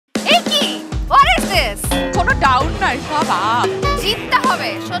কোনো ডাউন নাই, সব আপ। জিততে হবে,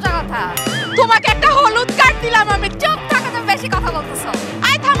 সোজা কথা। তোমাকে একটা হলুদ কার্ড দিলাম আমি। চুপ থাকো, তুমি বেশি কথা বলতেছো।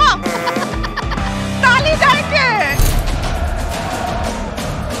 আয় থামো। তালি যাইকে।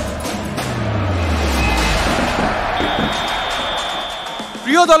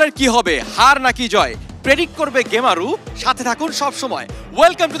 প্রিয় দলের কি হবে, হার নাকি জয়, প্রেডিক্ট করবে গেমারু। সাথে থাকুন সব সময়।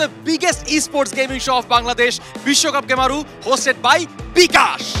 Welcome to the biggest esports gaming show off Bangladesh, বিশ্বকাপ গেমারু, হোস্টেড বাই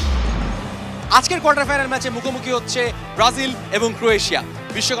bKash। আজকের কোয়ার্টার ফাইনাল ম্যাচে মুখোমুখি হচ্ছে ব্রাজিল এবং ক্রোয়েশিয়া।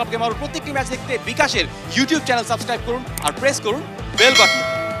 বিশ্বকাপ গেমারু প্রত্যেকটি ম্যাচ দেখতে bKashের ইউটিউব চ্যানেল সাবস্ক্রাইব করুন আর প্রেস করুন বেল বাটন।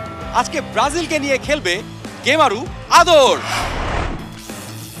 আজকে ব্রাজিলকে নিয়ে খেলবে গেমারু আদর।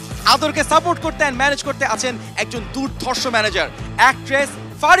 আদরকে সাপোর্ট করতে এন্ড ম্যানেজ করতে আছেন একজন দুর্ধর্ষ ম্যানেজার, অ্যাক্ট্রেস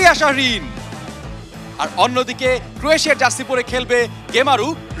ফারিয়া শাহরিন। আর অন্যদিকে ক্রোয়েশিয়ার জার্সি পরে খেলবে গেমারু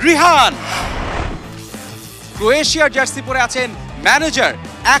রিহান। ক্রোয়েশিয়ার জার্সি পরে আছেন ম্যানেজার,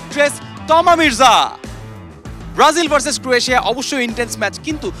 অ্যাক্ট্রেস তমা মির্জা। ব্রাজিল ভার্সেস ক্রোয়েশিয়া অবশ্যই ইন্টেন্স ম্যাচ,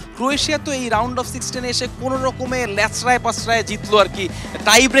 কিন্তু ক্রোয়েশিয়া তো এই রাউন্ড অফ 16 এসে কোন রকমে ল্যাচরায় পাসরায় জিতলো আর কি,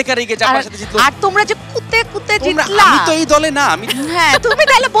 টাই ব্রেকারে গিয়ে জাপানের সাথে জিতলো। আর তোমরা যে কুতে কুতে জিতলা। আমি তো এই দলে না। আমি হ্যাঁ, তুমি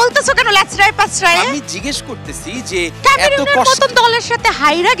তাহলে বলতেছো কেন ল্যাচরায় পাসরায়? আমি জিজ্ঞেস করতেছি যে এত কষ্ট দলের সাথে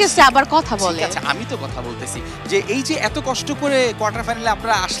হাইরা গেছে আবার কথা বলে। আচ্ছা, আমি তো কথা বলতেছি যে এই যে এত কষ্ট করে কোয়ার্টার ফাইনালে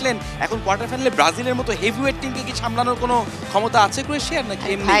আপনারা আসলেন, এখন কোয়ার্টার ফাইনালে ব্রাজিলের মতো হেভিওয়েট টিমকে কি সামলানোর কোনো ক্ষমতা আছে ক্রোয়েশিয়ার নাকি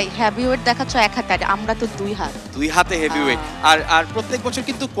এমনি? ভাই হেভিওয়েট দেখাচ্ছ এক হাতে, আমরা তো দুই হাত। দুই হাতে হেভিওয়েট। আর প্রত্যেক বছর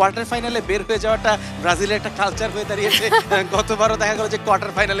কিন্তু কোয়ার্টার ফাইনালে বের হয়ে যাওয়াটা ব্রাজিলের একটা কালচার হয়ে দাঁড়িয়েছে। গতবারও দেখা গেল যে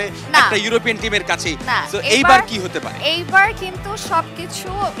কোয়ার্টার ফাইনালে একটা ইউরোপিয়ান টিমের কাছেই। তো এইবার কি হতে পারে? এইবার কিন্তু সবকিছু,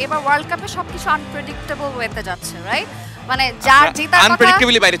 এবার ওয়ার্ল্ড কাপে সবকিছু আনপ্রেডিক্টেবল হতে যাচ্ছে, রাইট? মানে যার জেতার কথা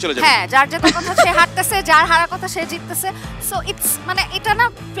আনপ্রেডিক্টেবলি বাইরে চলে যাবে। হ্যাঁ, যার জেতার কথা সে হারতেছে, যার হারার কথা সে জিততেছে। সো ইটস মানে এটা না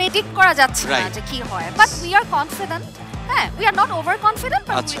প্রেডিক্ট করা যাচ্ছে না যে কি হয়, বাট উই আর কনফিডেন্ট। হ্যাঁ, we are not over confident,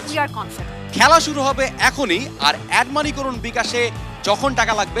 but we are confident. খেলা শুরু হবে এখনই, আর অ্যাড মানি করুন bKashে, যখন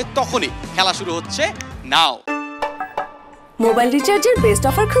টাকা লাগবে তখনই। খেলা শুরু হচ্ছে নাও। মোবাইল রিচার্জের বেস্ট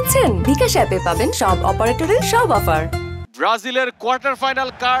অফার খুঁজছেন? bKash অ্যাপে পাবেন সব অপারেটরের সব অফার। ব্রাজিলের কোয়ার্টার ফাইনাল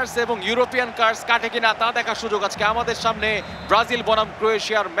কার্স এবং ইউরোপিয়ান কার্স কাটে কিনা তা দেখার সুযোগ আজকে আমাদের সামনে। ব্রাজিল বনাম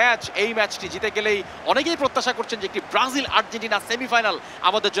ক্রোয়েশিয়ার ম্যাচ। এই ম্যাচটি জিতে গেলেই অনেকেই প্রত্যাশা করছেন যে একটি ব্রাজিল আর্জেন্টিনা সেমিফাইনাল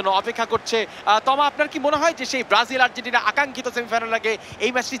আমাদের জন্য অপেক্ষা করছে। তমা, আপনার কি মনে হয় যে সেই ব্রাজিল আর্জেন্টিনা আকাঙ্ক্ষিত সেমিফাইনাল আগে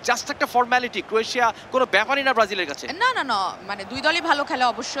এই ম্যাচটি জাস্ট একটা ফর্মালিটি? ক্রোয়েশিয়া কোনো ব্যাপারই না ব্রাজিলের কাছে? না না না, মানে দুই দলই ভালো খেলে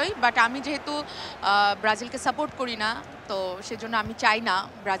অবশ্যই, বাট আমি যেহেতু ব্রাজিলকে সাপোর্ট করি না, তো সেজন্য আমি চাই না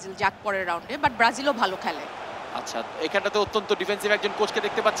ব্রাজিল যাক পরের রাউন্ডে, বাট ব্রাজিলও ভালো খেলে। আচ্ছা, এখানটাতে অত্যন্ত ডিফেন্সিভ একজন কোচকে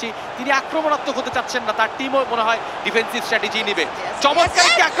দেখতে পাচ্ছি। তিনি আক্রমণাত্মক হতে চাচ্ছেন না, তার টিমও মনে হয় ডিফেন্সিভ স্ট্র্যাটেজি নেবে। চমৎকার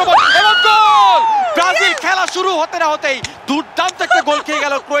একটি আক্রমণ এবং গোল! ব্রাজিল খেলা শুরু হতে না হতেই দুর্দান্ত একটা গোল খেয়ে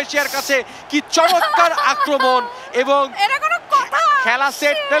গেল ক্রোয়েশিয়ার কাছে। কি চমৎকার আক্রমণ! এবং খেলা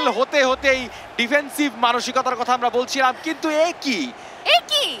সেটেল হতে হতেই ডিফেন্সিভ মানসিকতার কথা আমরা বলছিলাম, কিন্তু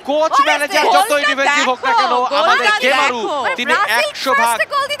কোচ ম্যানেজার যতই ডিফেন্সিভ হোক না কেন, আমাদের গেমারু তিনি 100 ভাগ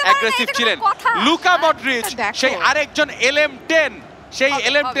অ্যাগ্রেসিভ ছিলেন। লুকা মডরিচ সেই আরেকজন LM10, সেই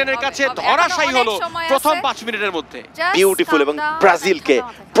LM10 এর কাছে ধরাশায়ী হলো প্রথম 5 মিনিটের মধ্যে। বিউটিফুল। এবং ব্রাজিলকে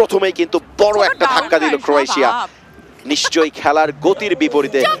প্রথমেই কিন্তু বড় একটা ধাক্কা দিল ক্রোয়েশিয়া। নিশ্চয়ই খেলার গতির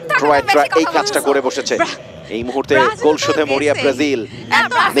বিপরীতে ক্রোয়েটরা এই কাজটা করে বসেছে। এই মুহূর্তে গোল শোধে মরিয়া ব্রাজিল।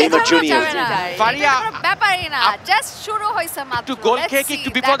 Neymar junior. ফারিয়া, ব্যাপারই না, জাস্ট শুরু হইছে মাত্র। একটু গোল খেয়ে কি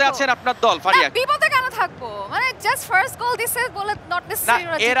একটু বিপদে আছেন আপনার দল ফারিয়া? বিপদে কেন থাকবো? মানে জাস্ট ফার্স্ট গোল দিছে বলে নট নেসেসারি।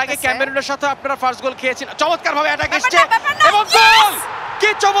 এর আগে ক্যামেরুনের সাথে আপনারা ফার্স্ট গোল খেয়েছিলেন। চমৎকার ভাবে অ্যাটাক এসেছে এবং গোল! কি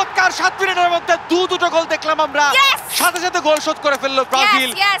চমৎকার! 7 মিনিটের মধ্যে দুটো গোল দেখলাম আমরা। সাথে সাথে গোল শোধ করে ফেললো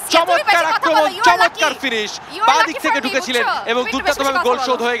ব্রাজিল। চমৎকার আক্রমণ, চমৎকার ফিনিশ। বাঁ দিক থেকে ঢুকেছিলেন এবং দুর্দান্তভাবে গোল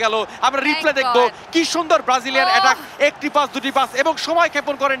শোধ হয়ে গেল। আমরা রিপ্লে দেখবো কি সুন্দর ব্রাজিলিয়ান অ্যাটাক। একটি পাস, দুটি পাস এবং সময়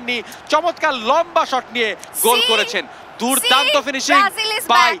ক্ষেপণ করেননি। চমৎকার লম্বা শট নিয়ে গোল করেছেন। দুর্দান্ত finishing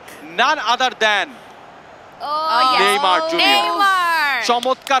by naan other than Neymar junior.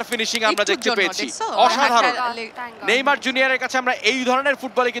 চমৎকার ফিনিশিং আমরা দেখতে পেয়েছি, অসাধারণ। নেইমার জুনিয়রের কাছে আমরা এই ধরনের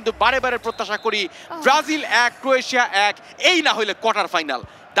ফুটবলে কিন্তু বারে বারে প্রত্যাশা করি। ব্রাজিল 1 ক্রোয়েশিয়া 1, এই না হইলে কোয়ার্টার ফাইনাল।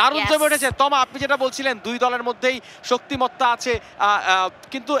 দারুণ জমে উঠেছে। তমা, আপনি যেটা বলছিলেন দুই দলের মধ্যেই শক্তিমত্তা আছে,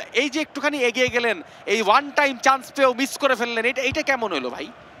 কিন্তু এই যে একটুখানি এগিয়ে গেলেন, এই ওয়ান টাইম চান্স পেয়েও মিস করে ফেললেন, এটা কেমন হলো ভাই?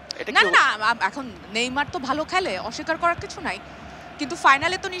 না না, এখন নেইমার তো ভালো খেলে, অস্বীকার করার কিছু নাই, কিন্তু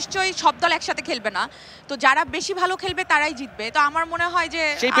ফাইনালে তো নিশ্চয়ই সব দল একসাথে খেলবে না, তো যারা বেশি ভালো খেলবে তারাই জিতবে। তো আমার মনে হয় যে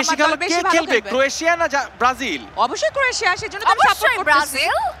সেই বেশি ভালো কে খেলবে, ক্রোয়েশিয়া না ব্রাজিল? অবশ্যই ক্রোয়েশিয়া, সেজন্য তো আমি সাপোর্ট করতেছি।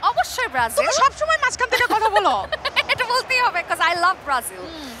 ব্রাজিল, অবশ্যই ব্রাজিল। তুমি সব সময় মাঝখান থেকে কথা বলো। এটা বলতেই হবে cuz I love Brazil।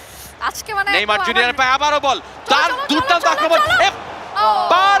 আজকে মানে নেইমার জুনিয়র পায় আবারও বল, তার দুর্দান্ত আক্রমণ।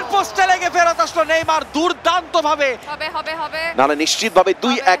 বার পোস্টে লেগে ফেরত আসলো নেইমার দুর্দান্তভাবে। নাহলে নিশ্চিতভাবে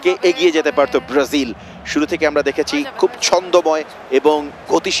 2-1 এগিয়ে যেতে পারতো ব্রাজিল। শুরু থেকে আমরা দেখেছি খুব ছন্দময় এবং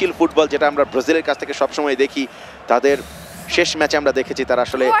গতিশীল ফুটবল, যেটা আমরা ব্রাজিলের কাছ থেকে সবসময় দেখি। তাদের শেষ ম্যাচে আমরা দেখেছি তারা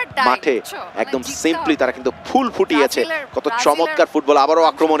আসলে মাঠে একদম সিম্পলি তারা কিন্তু ফুল ফুটিয়েছে। কত চমৎকার ফুটবল। আবারও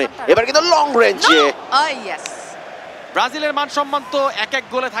আক্রমণে, এবার কিন্তু লং রেঞ্জে। ব্রাজিলের মান সম্মান তো এক এক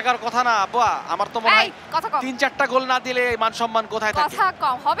গোলে থাকার কথা না আব্বা। আমার তো মনে হয় 3-4টা গোল না দিলে মান সম্মান কোথায় থাকে? কথা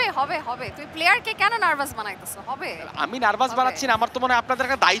কম হবে হবে হবে। তুই প্লেয়ারকে কেন নার্ভাস বানাইতেছ? হবে। আমি নার্ভাস বানাচ্ছি না, আমার তো মনে হয় আপনাদের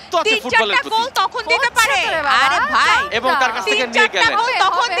একটা দায়িত্ব আছে ফুটবলের প্রতি। 3-4টা গোল তখন দিতে পারে। আরে ভাই, এবং তার কাছ থেকে নিয়ে গেলেন। 3-4টা গোল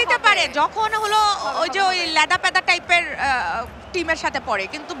তখন দিতে পারে যখন হলো ওই যে ওই লেদা পেদা টাইপের টিমের সাথে পড়ে,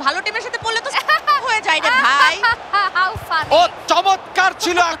 কিন্তু ভালো টিমের সাথে পড়লে তো হয়ে যায় রে ভাই। ও চমৎকার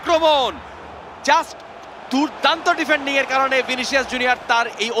ছিল আক্রমণ, জাস্ট দুর্দান্ত ডিফেন্ডিং এর কারণে ভিনিসিয়াস জুনিয়র তার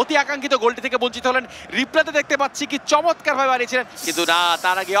এই অতি আকাঙ্ক্ষিত গোলটি থেকে বঞ্চিত হলেন। রিপ্লেতে দেখতে পাচ্ছি কি চমৎকার ভাবে বানিয়েছিলেন, কিন্তু না,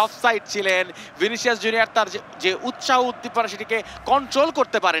 তার আগে অফসাইড ছিলেন। ভিনিসিয়াস জুনিয়র তার যে উৎসাহ উদ্দীপনা সেটিকে কন্ট্রোল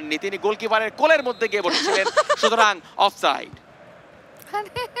করতে পারেননি, তিনি গোলকিপারের কোলের মধ্যে গিয়ে বসেছিলেন, সুতরাং অফসাইড।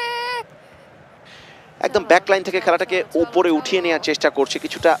 একদম ব্যাকলাইন থেকে খেলাটাকে উপরে উঠিয়ে নেওয়ার চেষ্টা করছে,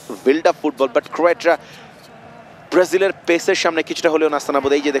 কিছুটা বিল্ড আপ ফুটবল, বাট ক্রোয়েটরা ব্রাজিলের পেসের সামনে কিছুটা হলেও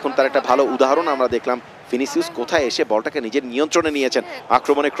নাস্তানাবোধ। এই যে দেখুন, তার একটা ভালো উদাহরণ আমরা দেখলাম। ভিনিসিয়াস কোথায় এসে বলটাকে নিজের নিয়ন্ত্রণে নিয়েছেন।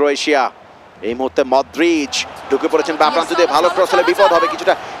 আক্রমণে ক্রোয়েশিয়া, এই মুহূর্তে মদ্রিচ ঢুকে পড়েছেন বা প্রান্ত দিয়ে, ভালো ক্রস হলে বিপদ হবে।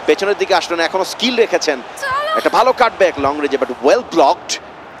 কিছুটা পেছনের দিকে আসলেন, এখনো স্কিল রেখেছেন, একটা ভালো কাটব্যাক লং রেঞ্জে, বাট ওয়েল ব্লকড।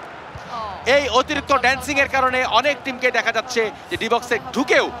 এই অতিরিক্ত ড্যান্সিং এর কারণে অনেক টিমকে দেখা যাচ্ছে যে ডি বক্সে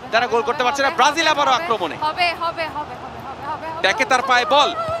ঢুকেও তারা গোল করতে পারছে না। ব্রাজিল আবারও আক্রমণে, ব্যাকে তার পায়ে বল,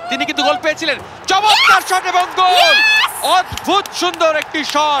 তিনি কিন্তু গোল পেয়েছিলেন। চমৎকার শট এবং গোল, অদ্ভুত সুন্দর একটি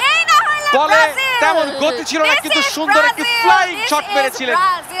শট। বলে তেমন গতি ছিল না, কিন্তু সুন্দর একটি ফ্লাইং শট মেরেছিলেন।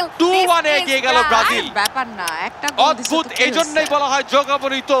 2-1 এগিয়ে গেল ব্রাজিল। ব্যাপার না, একটা অদ্ভুত, এই জন্যই বলা হয়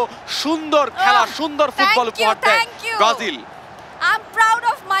যোগাবনিত সুন্দর খেলা, সুন্দর ফুটবল উপহার দেয় Brazil. I am proud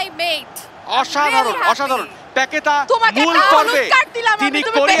of my মেট। অসাধারণ অসাধারণ। প্যাকেতা মূল পর্বে তিনি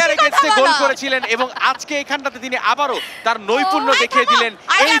কোরিয়ার এগেইনস্টে গোল করেছিলেন এবং আজকে এখানটাতে তিনি আবারও তার নৈপুণ্য দেখিয়ে দিলেন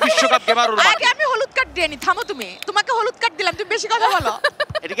এই বিশ্বকাপ গেমারুর মাঠে। আগে আমি হলুদ কার্ড দিইনি, থামো তুমি। তোমাকে হলুদ কার্ড দিলাম, তুমি বেশি কথা বলো।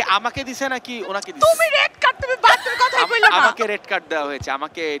 এটা কি আমাকে দিছে নাকি ওনাকে দিছে? তুমি রেড কার্ড, তুমি বাতের কথাই কইলা না। আমাকে রেড কার্ড দেওয়া হয়েছে,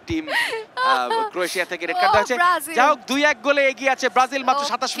 আমাকে টিম ক্রোয়েশিয়া থেকে রেড কার্ড দেওয়া হয়েছে। যাই হোক, 2-1 গোলে এগিয়ে আছে ব্রাজিল। মাত্র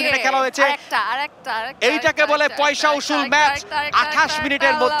 27 মিনিটে খেলা হয়েছে। এইটাকে বলে পয়সা উসুল ম্যাচ। 28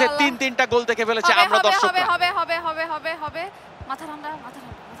 মিনিটের মধ্যে 3-3টা গোল দেখে ফেলেছে আমরা দর্শকরা। হবে হবে হবে হবে হবে। মাথা ঠান্ডা, মাথা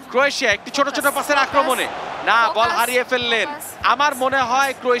ঠান্ডা। ক্রোয়েশিয়া একটি ছোট ছোট পাসের আক্রমণে না, বল হারিয়ে ফেললেন। আমার মনে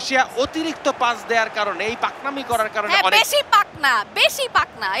হয় ক্রোয়েশিয়া অতিরিক্ত পাস দেওয়ার কারণে, এই পাকনামি করার কারণে অনেক বেশি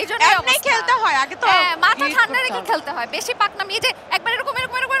পাকনা, এইজন্য এমনি খেলতে হয়। আগে তো মাথা ঠান্ডা রেখে খেলতে হয়। বেশি পাকনামি, এই যে একবার এরকম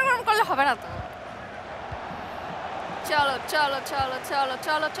এরকম এরকম করলে হবে না তো। চলো চলো চলো চলো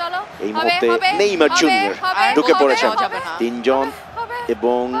চলো চলো। এই মুহূর্তে নেইমার জুনিয়র ঢুকে পড়েছেন, তিনজন,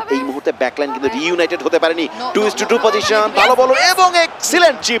 এবং এই মুহূর্তে ব্যাকলাইন কিন্তু রিইউনাইটেড হতে পারেনি। 2-2 পজিশন, ভালো বল এবং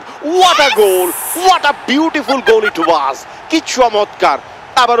excellent chip. What a goal, what a beautiful গোল ইট ওয়াজ। কি চমৎকার,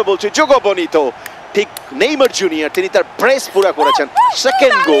 আবারও বলছি যোগবনিত। ঠিক নেইমার জুনিয়র, তিনি তার ব্রেস পুরা করেছেন।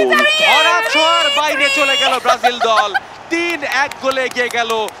 সেকেন্ড গোল, ধরা ছোঁয়ার বাইরে চলে গেল ব্রাজিল দল। 3-1 গোলে এগিয়ে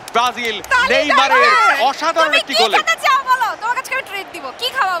গেল ব্রাজিল নেইমারের অসাধারণ একটি গোলে।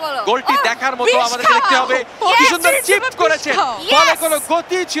 গোলটি দেখার মতো আমাদের দেখতে হবে। কি সুন্দর চিপ করেছেন, বলে কোনো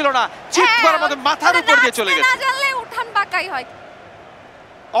গতি ছিল না, চিপ করার মতো মাথার উপর দিয়ে চলে গেছে।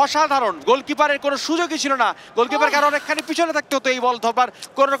 অসাধারণ, গোলকিপারের কোনো সুযোগই ছিল না। গোলকিপার কারণ অনেকখানি পিছনে থাকতে হতো এই বল ধরবার,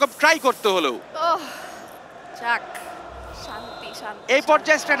 কোন রকম ট্রাই করতে হলেও। এই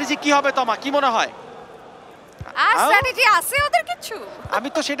পর্যায়ে স্ট্র্যাটেজি কি হবে তোমা, কি মনে হয়? স্ট্র্যাটেজি আছে ওদের কিছু? আমি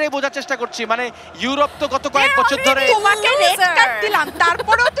তো সেটাই বোঝার চেষ্টা করছি। মানে ইউরোপ তো গত কয়েক বছর ধরে তোমাকে রেড কার্ড দিলাম,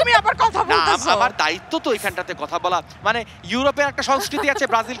 তারপরেও তুমি আবার কথা বলতেছো। আমার দায়িত্ব তো এখানটাতে কথা বলা। মানে ইউরোপের একটা সংস্কৃতি আছে,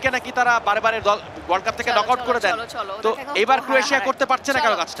 ব্রাজিলকে নাকি তারা বারে বারে ওয়ার্ল্ড কাপ থেকে নকআউট করে দেন। তো এবার ক্রোয়েশিয়া করতে পারছে না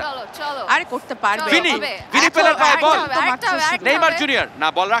কেন কাজটা? আরে করতে পারবে। ভিনি পেলের পায়ে বল, নেইমার জুনিয়র না,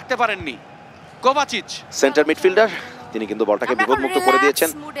 বল রাখতে পারেননি। কোভাচিচ সেন্টার মিডফিল্ডার, তিনি কিন্তু বলটাকে বিপদমুক্ত করে দিয়েছেন।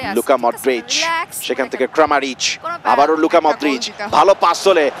 লুকা মদ্রিচ, সেখান থেকে ক্রামারিচ, আবারও লুকা মদ্রিচ, ভালো পাস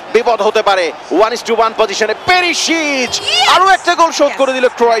হলে বিপদ হতে পারে। 1-1 পজিশনে পেরিশিচ, আরো একটা গোল শোধ করে দিল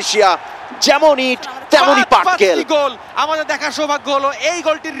ক্রোয়েশিয়া। যেমন ইট তেমনই পাটকেল। গোল আমাদের দেখার সৌভাগ্য হলো, এই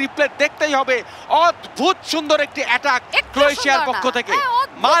গোলটির রিপ্লে দেখতেই হবে। অদ্ভুত সুন্দর একটি অ্যাটাক ক্রোয়েশিয়ার পক্ষ থেকে।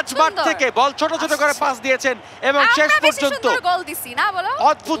 মাঝমাঠ থেকে বল ছোট ছোট করে পাস দিয়েছেন এবং শেষ পর্যন্ত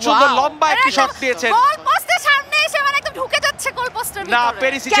অদ্ভুত সুন্দর লম্বা একটি শট দিয়েছেন। ঢুকে যাচ্ছে গোল পোস্টের ভিতরে। না,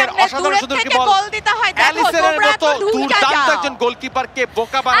 পেরিসিচের অসাধারণ সুন্দর কি বল। গোল দিতে হয়, দেখো অ্যালিসনের মতো দুর্দান্ত একজন গোলকিপারকে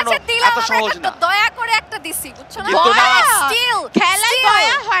বোকা বানানো এত সহজ না। দয়া করে একটা দিছি বুঝছো না কিন্তু না, স্টিল খেলায়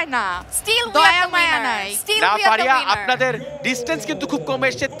দয়া হয় না, স্টিল দয়া মায়া নাই। না ফারিয়া, আপনাদের ডিসটেন্স কিন্তু খুব কমে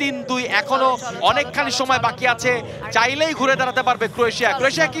এসেছে ৩-২, এখনো অনেকখানি সময় বাকি আছে, চাইলেই ঘুরে দাঁড়াতে পারবে ক্রোয়েশিয়া।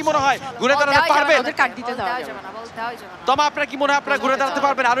 ক্রোয়েশিয়া কি মনে হয় ঘুরে দাঁড়াতে পারবে? ওদের কাট দিতে দেওয়া যাবে না। তোমা আপনারা কি মনে হয় আপনারা ঘুরে দাঁড়াতে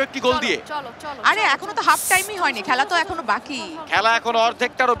পারবেন আরো একটি গোল দিয়ে? আরে এখনো তো হাফ টাইমই হয়নি, খেলা তো এখনো বাকি, খেলা এখনো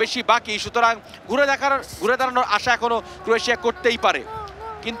অর্ধেকটারও বেশি বাকি, সুতরাং ঘুরে দাঁড়ানোর আশা এখনো ক্রোয়েশিয়া করতেই পারে।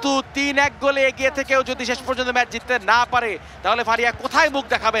 কিন্তু 3-1 গোলে এগিয়ে থেকেও যদি শেষ পর্যন্ত ম্যাচ জিততে না পারে, তাহলে ফারিয়া কোথায় মুখ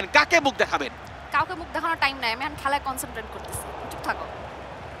দেখাবেন, কাকে মুখ দেখাবেন? কাউকে মুখ দেখানোর টাইম নাই, আমি এখন খেলায় কনসেন্ট্রেট করতেছি, চুপ থাকো।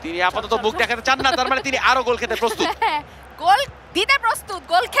 তিনি আপাতত মুখ দেখাতে চান না, তার মানে তিনি আরো গোল খেতে প্রস্তুত। গোল দিতে প্রস্তুত,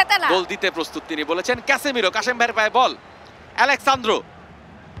 গোল খেতে না। গোল দিতে প্রস্তুত তিনি বলেছেন। ক্যাসেমিরো, কাশেম ভাইয়ের পায়ে বল, আলেক্সান্দ্রো,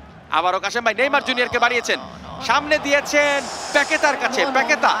 আবারও কাশেম ভাই নেইমার জুনিয়রকে বাড়িয়েছেন, সামনে দিয়েছেন প্যাকেতার কাছে,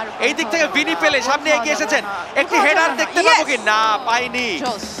 প্যাকেতা এই দিক থেকে ভিনি পেলে সামনে এগিয়ে এসেছেন, একটি হেডার দেখতে পাবো কি না, পাইনি।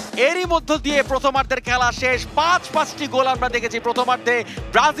 এরই মধ্য দিয়ে প্রথমার্ধের খেলা শেষ, 5-5টি গোল আমরা দেখেছি প্রথমার্ধে।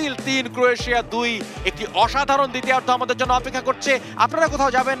 ব্রাজিল 3, ক্রোয়েশিয়া 2, একটি অসাধারণ দ্বিতীয়ার্ধ আমাদের জন্য অপেক্ষা করছে। আপনারা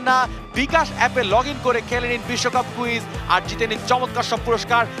কোথাও যাবেন না, বিকাশ অ্যাপে লগ ইন করে খেলে নিন বিশ্বকাপ কুইজ আর জিতে নিন চমৎকার সব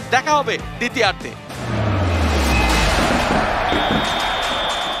পুরস্কার। দেখা হবে দ্বিতীয়ার্ধে।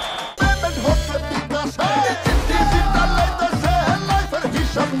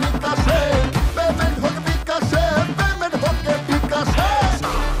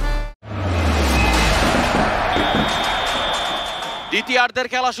 দ্বিতীয়ার্ধের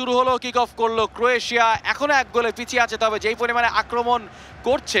খেলা শুরু হলো, কিক অফ করলো ক্রোয়েশিয়া, এখনো 1 গোলে পিছিয়ে আছে, তবে যেই পরিমাণে আক্রমণ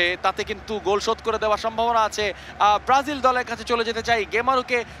করছে তাতে কিন্তু গোল শোধ করে দেওয়ার সম্ভাবনা আছে। ব্রাজিল দলের কাছে চলে যেতে চাই,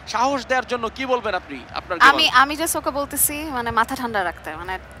 গেমারুকে সাহস দেওয়ার জন্য কি বলবেন আপনি? আপনার আমি যে ওকে বলতেছি মানে মাথা ঠান্ডা রাখতে,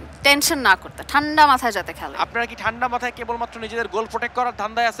 মানে টেনশন না করতে, ঠান্ডা মাথায় যাতে খেলে। আপনারা কি ঠান্ডা মাথায় কেবলমাত্র নিজেদের গোল প্রোটেক্ট করার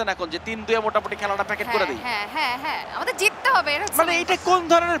ধান্দায় আছেন এখন, যে 3-2 মোটামুটি খেলাটা প্যাকেট করে দেই? হ্যাঁ আমাদের জিততে হবে। মানে এটা কোন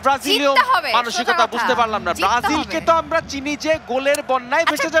ধরনের ব্রাজিলীয় মানসিকতা বুঝতে পারলাম না। ব্রাজিলকে তো আমরা চিনি যে গোলের বন্যায়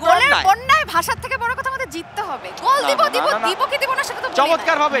ভেসে যাবে, গোলের বন্যায় ভাষার থেকে বড় কথা আমাদের জিততে হবে। গোল দিব কি দিব না সেটা তো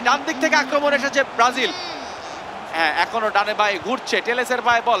চমৎকার ভাবে ডান দিক থেকে আক্রমণ এসেছে ব্রাজিল। হ্যাঁ, এখনো ডানে বায়ে ঘুরছে, টেলেসের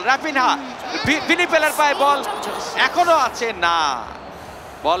পায়ে বল, রাফিনহা, ভিনিপেলের পায়ে বল, এখনো আছে না,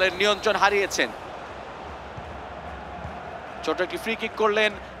 বলের নিয়ন্ত্রণ হারিয়েছেন। ছোট একটি ফ্রি কিক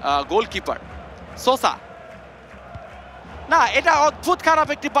করলেন গোলকিপার সোসা। না, এটা অদ্ভুত খারাপ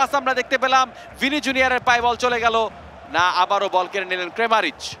একটি পাস আমরা দেখতে পেলাম, ভিনি জুনিয়রের পায়ে বল চলে গেল না, আবারও বল কেড়ে নিলেন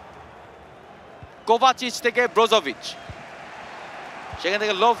ক্রেমারিচ। কোভাচিচ থেকে ব্রোজোভিচ, সেখান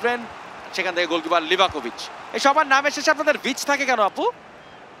থেকে লোভরেন, সেখান থেকে গোলকিপার লিভাকোভিচ। এই সবার নামের শেষে আপনাদের ভিচ থাকে কেন আপু?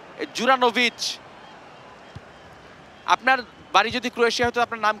 জুরানোভিচ। আপনার বাড়ি যদি ক্রোয়েশিয়া হতো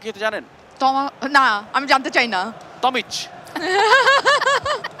আপনার নাম কি হতো জানেন? না, আমি জানতে চাই না। টমিচ।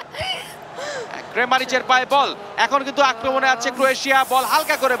 ক্রেমারিচের পায়ে বল, এখন কিন্তু আক্রমণে আছে ক্রোয়েশিয়া, বল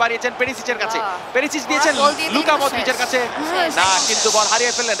হালকা করে বাড়িয়েছেন পেরিসিচের কাছে, পেরিসিচ দিয়েছেন লুকা মদ্রিচের কাছে, না, কিন্তু বল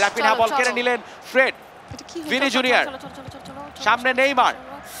হারিয়ে ফেললেন। রাফিনহা বল কেড়ে নিলেন, ফ্রেড, ভিনি জুনিয়র, সামনে নেইমার,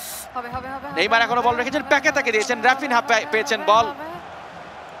 নেইমার এখনো বল রেখেছেন, প্যাকেতাকে দিয়েছেন, রাফিনহা পেয়েছেন বল।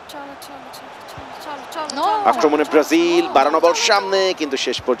 আক্রমণে ব্রাজিল, বাড়ানো বল সামনে, কিন্তু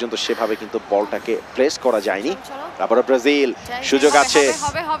শেষ পর্যন্ত সেভাবে কিন্তু বলটাকে প্রেস করা যায়নি। আবারও ব্রাজিল, সুযোগ আছে,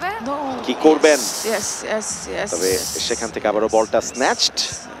 কি করবেন? তবে সেখান থেকে আবারও বলটা স্ন্যাচড।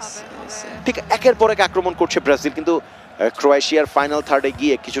 ঠিক একের পর এক আক্রমণ করছে ব্রাজিল, কিন্তু ক্রোয়েশিয়ার ফাইনাল থার্ডে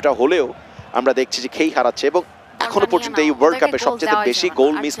গিয়ে কিছুটা হলেও আমরা দেখছি যে খেই হারাচ্ছে, এবং এখনো পর্যন্ত এই ওয়ার্ল্ড কাপে সবচেয়ে বেশি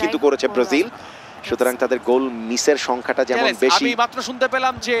গোল মিস কিন্তু করেছে ব্রাজিল। সুতরাং তাদের গোল মিসের সংখ্যাটা যেমন বেশি। আমি মাত্র শুনতে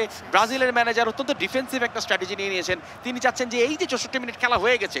পেলাম যে ব্রাজিলের ম্যানেজার অত্যন্ত ডিফেন্সিভ একটা স্ট্র্যাটেজি নিয়ে নিয়েছেন। তিনি চাচ্ছেন যে এই যে 64 মিনিট খেলা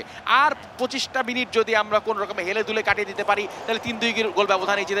হয়ে গেছে, আর 25টা মিনিট যদি আমরা কোন রকমে হেলে দুলে কাটিয়ে দিতে পারি, তাহলে 3-2 গোল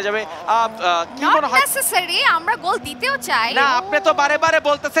ব্যবধানে জিতে যাবে। কি মনে হয়? নেসেসারি আমরা গোল দিতেও চাই না, আপনি তো বারে বারে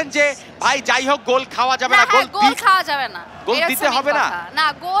বলতেছেন যে ভাই যাই হোক গোল খাওয়া যাবে না, গোল খাওয়া যাবে না, গোল দিতে হবে না। না,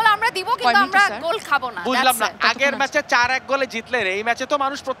 গোল আমরা দিব, কিন্তু আমরা গোল খাবো না। বুঝলাম না, আগের ম্যাচে 4-1 গোলে জিতলেন, এই ম্যাচে তো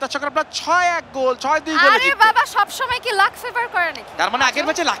মানুষ প্রত্যাশা করে আপনারা 6-1 গোল, 6-2 গোলে জিতবেন। আরে বাবা, সব সময় কি লাক ফেভার করে নাকি? তার মানে আগের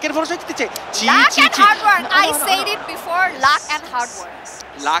ম্যাচে লাকের ভরসা জিতেছে। Lakh and hard work, I said it before, lakh and hard work,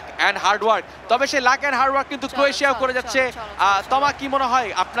 lakh and hard work. তবে সেই লাক এন্ড হার্ড ওয়ার্ক কিন্তু ক্রোয়েশিয়াও করে যাচ্ছে। তোমা কি মনে হয়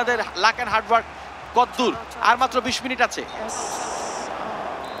আপনাদের লাক এন্ড হার্ড ওয়ার্ক কতদূর? আর মাত্র 20 মিনিট আছে।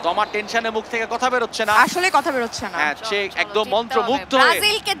 তোমার টেনশনে মুখ থেকে কথা বের হচ্ছে না, আসলে কথা বের হচ্ছে না। হ্যাঁ, সে একদম মন্ত্রমুগ্ধ হয়ে,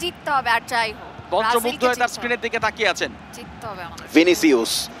 ব্রাজিলকে জিততে হবে, আর যাই হোক মন্ত্রমুগ্ধ হয়ে তার স্ক্রিনের দিকে তাকিয়ে আছেন। জিততে হবে আমাদের।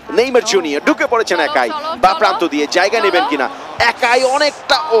 ভিনিসিয়াস, নেইমার জুনিয়র ঢুকে পড়েছেন একাই, বা প্রান্ত দিয়ে জায়গা নেবেন কিনা, একাই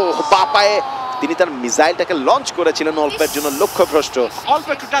অনেকটা, ও বাপায়ে তিনি তার মিসাইলটাকে লঞ্চ করেছিলেন, অল্পের জন্য লক্ষ্যভ্রষ্ট। অল্প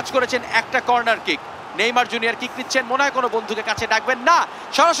একটু টাচ করেছেন, একটা corner kick. Neymar junior kick নিচ্ছেন, মনে হয় কোনো বন্ধুকে কাছে ডাকবেন না,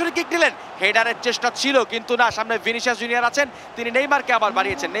 সরাসরি কিক নিলেন। হেডারের চেষ্টা ছিল কিন্তু না, সামনে ভিনিসিয়াস জুনিয়র আছেন, তিনি নেইমারকে আবার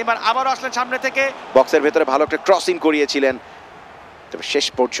বাড়িয়েছেন। নেইমার আবারও আসলেন সামনে থেকে, বক্সের ভেতরে ভালো একটা ক্রসিং করিয়েছিলেন, তবে শেষ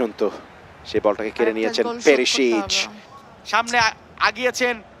পর্যন্ত সেই বলটাকে কেড়ে নিয়েছেন পেরিসিচ। সামনে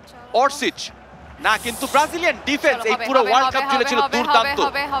আগিয়েছেন অর্সিচ, না কিন্তু ব্রাজিলিয়ান ডিফেন্স এই পুরো ওয়ার্ল্ড কাপ জুড়ে ছিল দুর্দান্ত।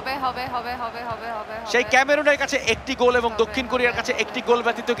 সেই ক্যামেরুনের কাছে একটি গোল এবং দক্ষিণ কোরিয়ার কাছে একটি গোল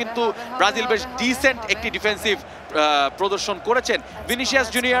ব্যতীত কিন্তু ব্রাজিল বেশ ডিসেন্ট একটি ডিফেন্সিভ প্রদর্শন করেছেন। ভিনিসিয়াস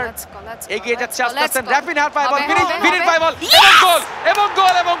জুনিয়র এগিয়ে যাচ্ছে আস্তে আস্তে, রাফিনহার পায় বল, ভিনির পায় বল এবং গোল এবং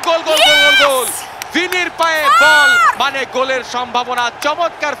গোল এবং গোল গোল গোল গোল। ভিনির পায়ে বল মানে গোলের সম্ভাবনা,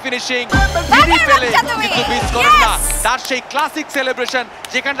 চমৎকার ফিনিশিং। ভিনি পেলে কিন্তু মিস করেন না তার সেই ক্লাসিক সেলিব্রেশন,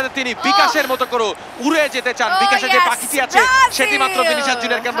 যেখানটাতে তিনি বিকাশের মতো করে উড়ে যেতে চান। বিকাশে যে পাখিটি আছে সেটি মাত্র ভিনিসিয়াস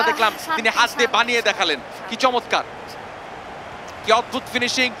জুনিয়রকে আমরা দেখলাম, তিনি হাত দিয়ে বানিয়ে দেখালেন। কি চমৎকার, কি অদ্ভুত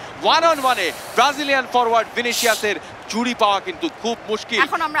ফিনিশিং। 1-on-1-এ ব্রাজিলিয়ান ফরওয়ার্ড ভিনিসিয়াসের জুড়ি পাওয়া কিন্তু খুব মুশকিল।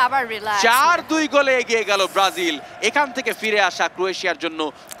 এখন আমরা আবার রিল্যাক্স, 4-2 গোলে এগিয়ে গেল ব্রাজিল। এখান থেকে ফিরে আসা ক্রোয়েশিয়ার জন্য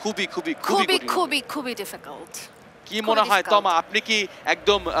খুবই খুবই খুবই খুবই খুবই ডিফিকাল্ট। কি মনে হয় তমা, আপনি কি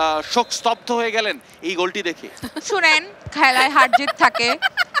একদম শোক স্তব্ধ হয়ে গেলেন এই গোলটি দেখে? শুনেন, খেলায় হার জিত থাকে,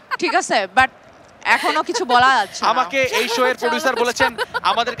 ঠিক আছে, বাট এখনো কিছু বলা যাচ্ছে না। আমাকে এই শো এর প্রোডিউসার বলেছেন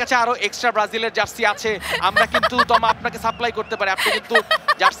আমাদের কাছে আরো এক্সট্রা ব্রাজিলের জার্সি আছে, আমরা কিন্তু তমা আপনাকে সাপ্লাই করতে পারি। আপনি কিন্তু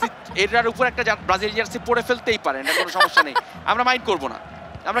জার্সি এর উপর একটা ব্রাজিল জার্সি পরে ফেলতেই পারেন, এটা কোনো সমস্যা নেই, আমরা মাইন্ড করব না,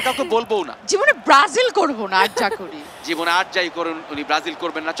 আমরা কাউকে বলবোও না। জীবনে ব্রাজিল করব না, আর যা করি জীবনে আর যাই করুন উনি ব্রাজিল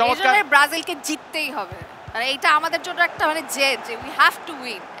করবেন না। চমৎকার, ব্রাজিলকে জিততেই হবে, আর এইটা আমাদের জন্য একটা মানে যে উই হ্যাভ টু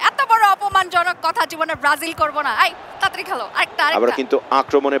উইন। এত বড় অপমানজনক কথা, জীবনে ব্রাজিল করব না। এই তাড়াতাড়ি খেলো, আরেকটা আবার কিন্তু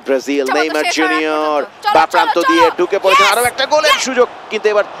আক্রমণে ব্রাজিল, নেইমার জুনিয়র বা প্রান্ত দিয়ে ঢুকে পড়েছেন, আরো একটা গোলের সুযোগ, কিন্তু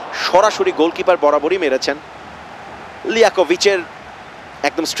এবার সরাসরি গোলকিপার বরাবরই মেরেছেন। লিয়াকোভিচের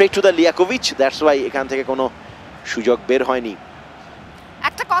একদম straight to the লিয়াকোভিচ, that's why এখান থেকে কোনো সুযোগ বের হয়নি।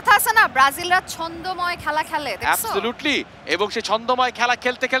 একটা কথা আছে না, ব্রাজিলরা ছন্দময় খেলা খেলে, দেখছো? অ্যাবসলিউটলি, এবং সেই ছন্দময় খেলা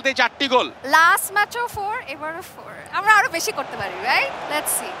খেলতে খেলতেই 4টি গোল। লাস্ট ম্যাচও 4, এবারও 4। আমরা আরো বেশি করতে পারি, রাইট?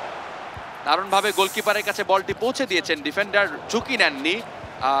 Let's see. দারুণভাবে গোলকিপারের কাছে বলটি পৌঁছে দিয়েছেন, ডিফেন্ডার ঝুঁকি নেননি।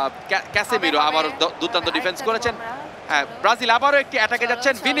 ক্যাসেমিরো আবার দুর্দান্ত ডিফেন্স করেছেন। হ্যাঁ, ব্রাজিল আবারও একটি অ্যাটাকে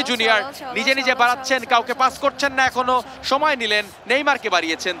যাচ্ছেন। ভিনি জুনিয়র নিজে নিজে বাড়াচ্ছেন, কাউকে পাস করছেন না, এখনো সময় নিলেন, নেইমারকে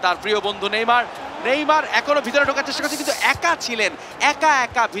বাড়িয়েছেন, তার প্রিয় বন্ধু নেইমার। নেইমার এখনো ভিতরে ঢোকার চেষ্টা করছেন, কিন্তু একা ছিলেন, একা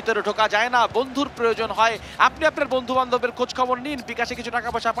একা ভিতরে ঢোকা যায় না, বন্ধুর প্রয়োজন হয়। আপনি আপনার বন্ধু বান্ধবের খোঁজ খবর নিন, বিকাশে কিছু টাকা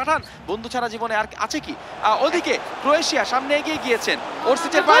পয়সা পাঠান, বন্ধু ছাড়া জীবনে আর আছে কি? ওদিকে ক্রোয়েশিয়া সামনে এগিয়ে গিয়েছেন,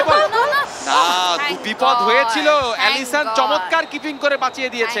 ওরসিচের পায়ে বল না, বিপদ হয়েছিল, অ্যালিসন চমৎকার কিপিং করে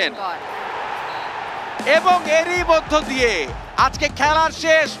বাঁচিয়ে দিয়েছেন। এবং এরই মধ্য দিয়ে আজকে খেলার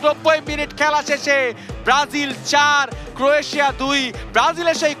শেষ, 90 মিনিট খেলা শেষে ব্রাজিল 4 ক্রোয়েশিয়া 2।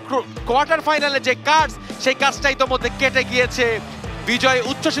 ব্রাজিলের সেই কোয়ার্টার ফাইনালে যে কার্ডস, সেই কাজটাই তো মধ্যে কেটে গিয়েছে। বিজয়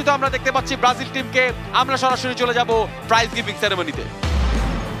উচ্ছ্বসিত আমরা দেখতে পাচ্ছি ব্রাজিল টিমকে। আমরা সরাসরি চলে যাব প্রাইজ গিভিং সেরেমনিতে।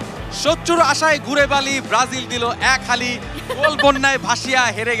 শত্রুর আশায় ঘুরে বালি, ব্রাজিল দিল এক হালি, গোল বন্যায় ভাসিয়া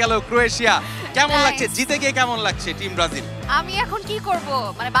হেরে গেল ক্রোয়েশিয়া। কেমন লাগছে জিতে গিয়ে, কেমন লাগছে টিম ব্রাজিল? আমি এখন কি করব,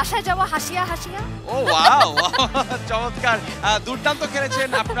 মানে বাসায় যাব হাসিয়া হাসিয়া। ও ওয়াও, চমৎকার, দুর্দান্ত খেলেছেন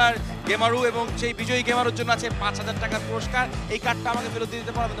আপনার গেমারু, এবং সেই বিজয়ী গেমারুর জন্য আছে 5000 টাকার পুরস্কার। এই কার্ডটা আমাকে ফেরত দিয়ে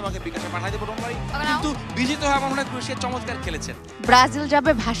দিতে পারো, আমি তোমাকে বিকাশে পাঠিয়ে দেবো তোমারই। কিন্তু বিজিত হয়ে আমার মনে হয় ক্রোয়েশিয়া চমৎকার খেলেছেন। ব্রাজিল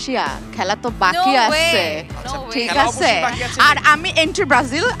যাবে ভাসিয়া, খেলা তো বাকি আছে, ঠিক আছে। আর আমি এন্ট্রি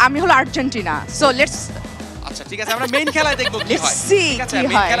ব্রাজিল, আমি হলো আর্জেন্টিনা, সো লেটস। আচ্ছা ঠিক আছে, আমরা মেইন খেলায় দেখব কি হয়, ঠিক আছে?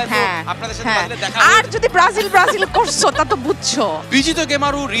 মেইন খেলায় তো আপনাদের সাথে ব্রাজিলের দেখা হবে। আর যদি ব্রাজিল ব্রাজিল করছো তা তো বুঝছো। বিজিত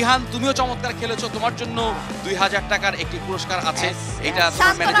গেমারু রিহান, তুমিও চমৎকার খেলেছো, তোমার জন্য 2000 টাকার একটি পুরস্কার আছে। এটা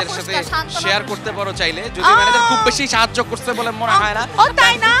তোমার ম্যানেজারের সাথে শেয়ার করতে পারো চাইলে, যদি ম্যানেজার খুব বেশি সাহায্য করতে বলে মনে হয় না। ও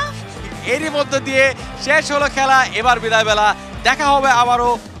তাই না? এরই মধ্য দিয়ে শেষ হলো খেলা, এবার বিদায় বেলা। দেখা হবে আবারও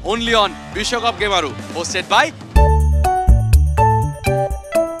অনলি অন বিশ্বকাপ গেমারু, হোস্টেড বাই